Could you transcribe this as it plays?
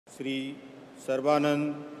Sri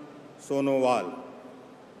Sarbananda Sonowal.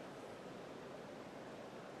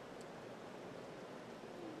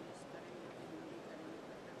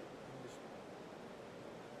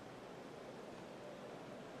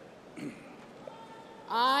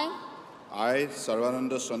 I,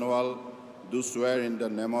 Sarbananda Sonowal, do swear in the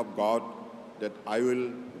name of God that I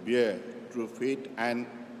will bear true faith and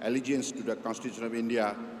allegiance to the Constitution of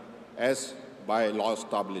India as by law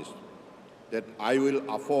established, that I will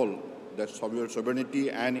uphold the sovereignty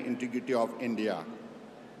and integrity of India,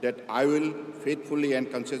 that I will faithfully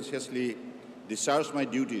and conscientiously discharge my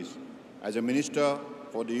duties as a minister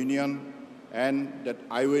for the Union, and that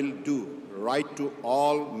I will do right to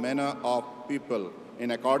all manner of people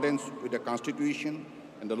in accordance with the Constitution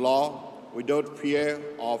and the law, without fear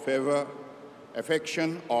or favor,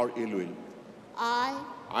 affection or ill will.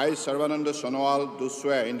 I, Sarbananda Sonowal, do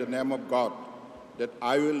swear in the name of God that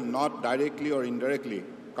I will not directly or indirectly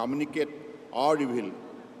communicate or reveal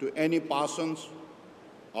to any persons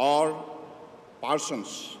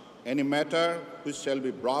any matter which shall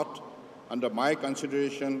be brought under my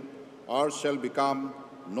consideration or shall become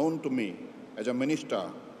known to me as a minister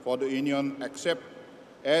for the Union, except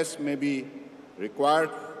as may be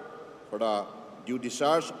required for the due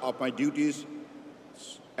discharge of my duties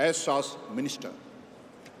as such minister.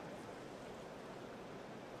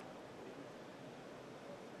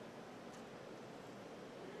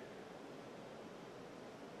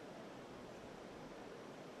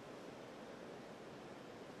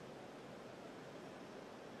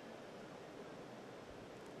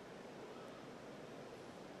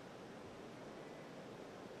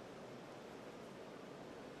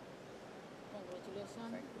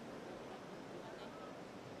 Congratulations.